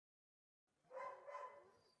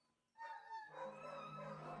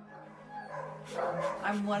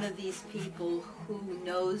I'm one of these people who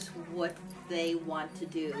knows what they want to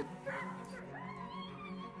do.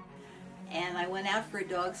 And I went out for a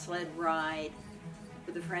dog sled ride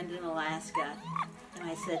with a friend in Alaska, and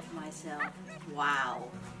I said to myself, wow,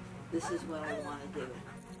 this is what I want to do.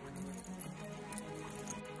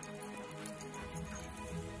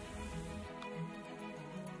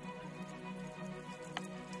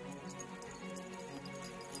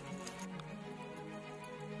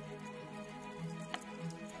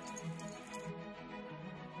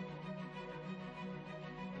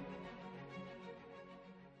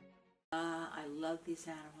 I love these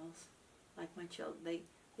animals, like my children.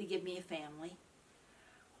 They give me a family.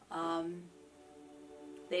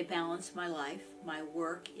 They balance my life. My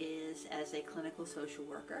work is as a clinical social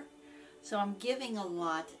worker. So I'm giving a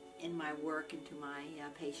lot in my work and to my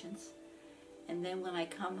patients. And then when I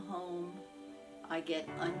come home, I get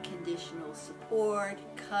unconditional support,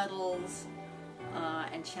 cuddles,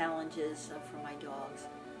 and challenges from my dogs.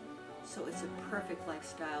 So it's a perfect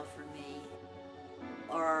lifestyle for me.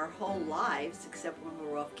 Our whole lives, except when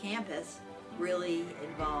we're off campus, really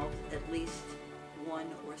involved at least one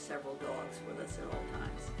or several dogs with us at all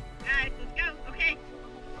times. All right, let's go. Okay.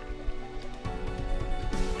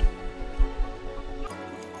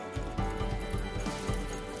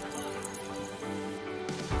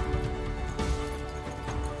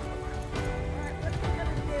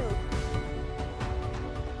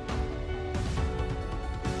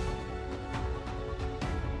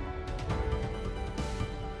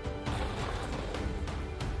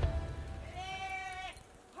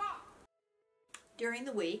 During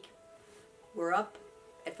the week, we're up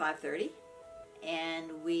at 5:30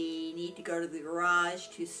 and we need to go to the garage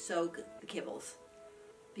to soak the kibbles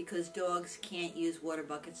because dogs can't use water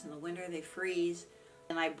buckets in the winter, they freeze.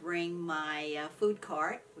 And I bring my food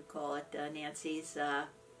cart, we call it Nancy's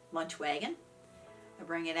lunch wagon. I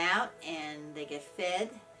bring it out and they get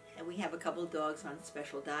fed, and we have a couple of dogs on a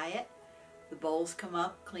special diet. The bowls come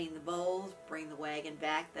up, clean the bowls, bring the wagon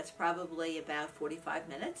back. That's probably about 45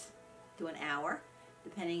 minutes to an hour,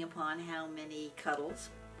 depending upon how many cuddles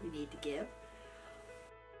we need to give.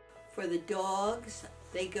 For the dogs,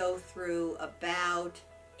 they go through about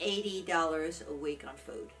 $80 a week on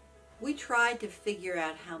food. We tried to figure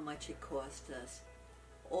out how much it cost us.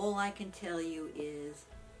 All I can tell you is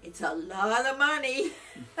it's a lot of money.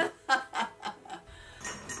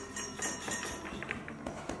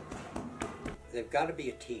 They've got to be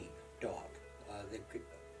a team dog.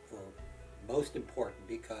 For most important,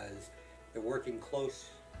 because they're working close,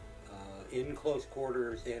 in close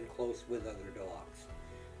quarters and close with other dogs.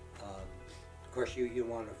 Of course, you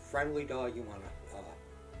want a friendly dog, you want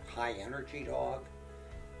a high energy dog,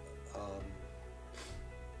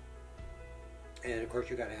 and of course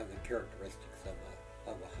you got to have the characteristics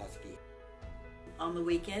of a husky. On the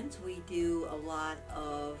weekends, we do a lot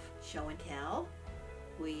of show and tell.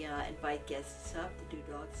 We invite guests up to do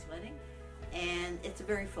dog sledding, and it's a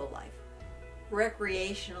very full life.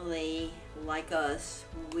 Recreationally, like us,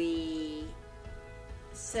 we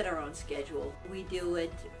set our own schedule. We do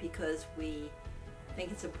it because we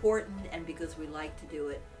think it's important and because we like to do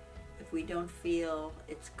it. If we don't feel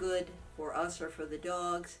it's good for us or for the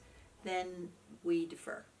dogs, then we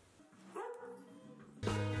defer.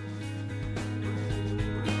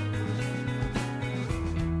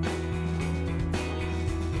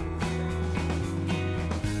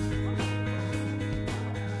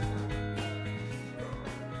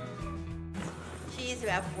 She's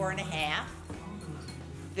about 4.5.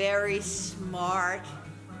 Very smart,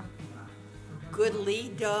 good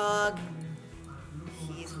lead dog.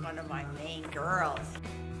 She's one of my main girls.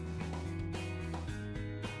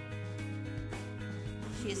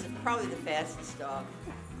 She's probably the fastest dog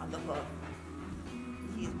on the hook.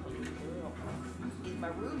 She's my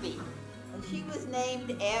Ruby. And she was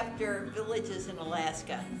named after villages in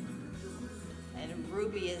Alaska. And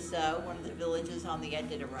Ruby is one of the villages on the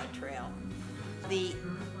Iditarod Trail. The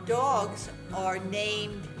dogs are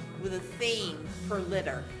named with a theme per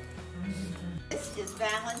litter. This is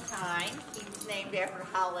Valentine. He was named after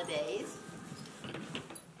holidays.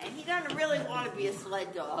 And he doesn't really want to be a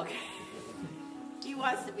sled dog. He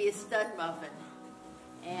wants to be a stud muffin.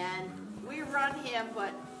 And we run him,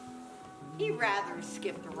 but he'd rather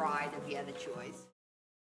skip the ride if he had a choice.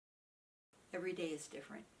 Every day is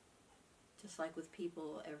different. Just like with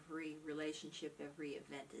people, every relationship, every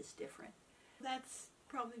event is different. That's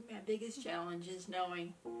probably my biggest challenge, is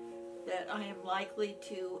knowing that I am likely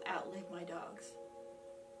to outlive my dogs,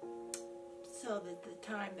 so that the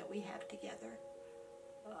time that we have together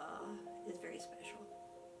is very special.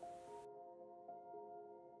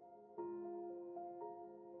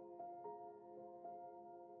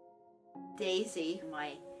 Daisy,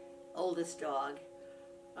 my oldest dog,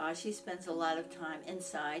 she spends a lot of time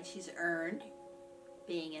inside. She's earned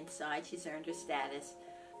being inside. She's earned her status.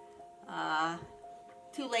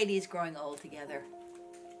 Two ladies growing old together.